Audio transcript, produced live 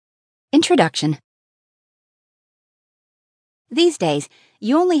Introduction. These days,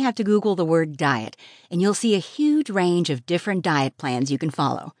 you only have to Google the word diet, and you'll see a huge range of different diet plans you can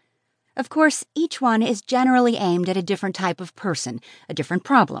follow. Of course, each one is generally aimed at a different type of person, a different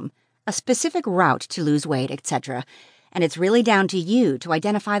problem, a specific route to lose weight, etc., and it's really down to you to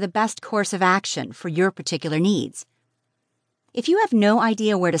identify the best course of action for your particular needs. If you have no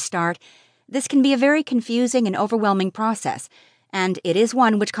idea where to start, this can be a very confusing and overwhelming process, and it is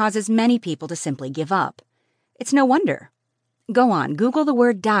one which causes many people to simply give up. It's no wonder. Go on, Google the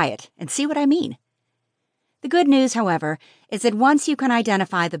word diet and see what I mean. The good news, however, is that once you can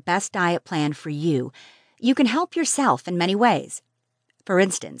identify the best diet plan for you, you can help yourself in many ways. For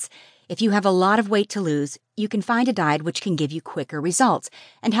instance, if you have a lot of weight to lose, you can find a diet which can give you quicker results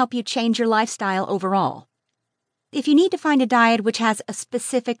and help you change your lifestyle overall. If you need to find a diet which has a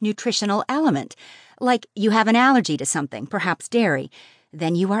specific nutritional element, like you have an allergy to something, perhaps dairy,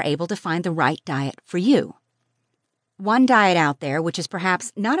 then you are able to find the right diet for you. One diet out there, which is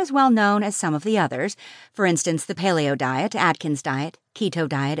perhaps not as well known as some of the others, for instance the paleo diet, Atkins diet, keto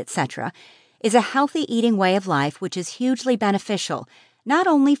diet, etc., is a healthy eating way of life which is hugely beneficial, not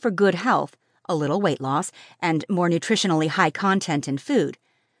only for good health, a little weight loss, and more nutritionally high content in food,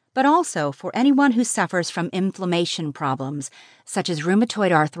 but also for anyone who suffers from inflammation problems, such as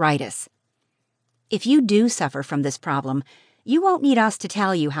rheumatoid arthritis. If you do suffer from this problem, you won't need us to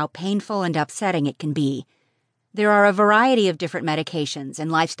tell you how painful and upsetting it can be. There are a variety of different medications and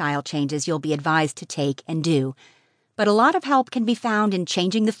lifestyle changes you'll be advised to take and do, but a lot of help can be found in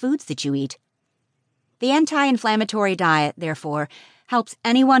changing the foods that you eat. The anti-inflammatory diet, therefore, helps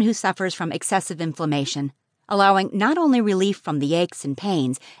anyone who suffers from excessive inflammation, allowing not only relief from the aches and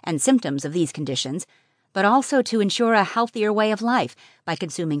pains and symptoms of these conditions, but also to ensure a healthier way of life by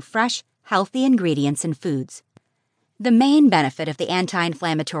consuming fresh, healthy ingredients and foods. The main benefit of the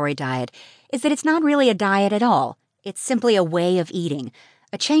anti-inflammatory diet is that it's not really a diet at all. It's simply a way of eating,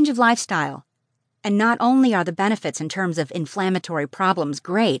 a change of lifestyle. And not only are the benefits in terms of inflammatory problems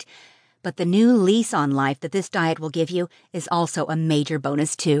great, but the new lease on life that this diet will give you is also a major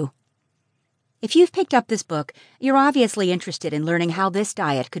bonus too. If you've picked up this book, you're obviously interested in learning how this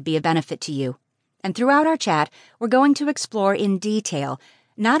diet could be a benefit to you. And throughout our chat, we're going to explore in detail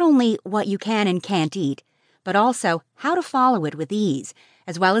not only what you can and can't eat, but also how to follow it with ease,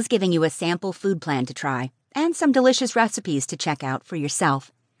 as well as giving you a sample food plan to try and some delicious recipes to check out for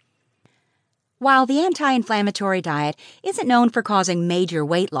yourself. While the anti-inflammatory diet isn't known for causing major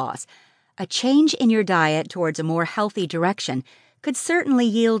weight loss, a change in your diet towards a more healthy direction could certainly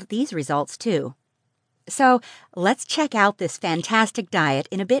yield these results too. So let's check out this fantastic diet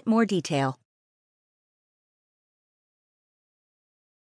in a bit more detail.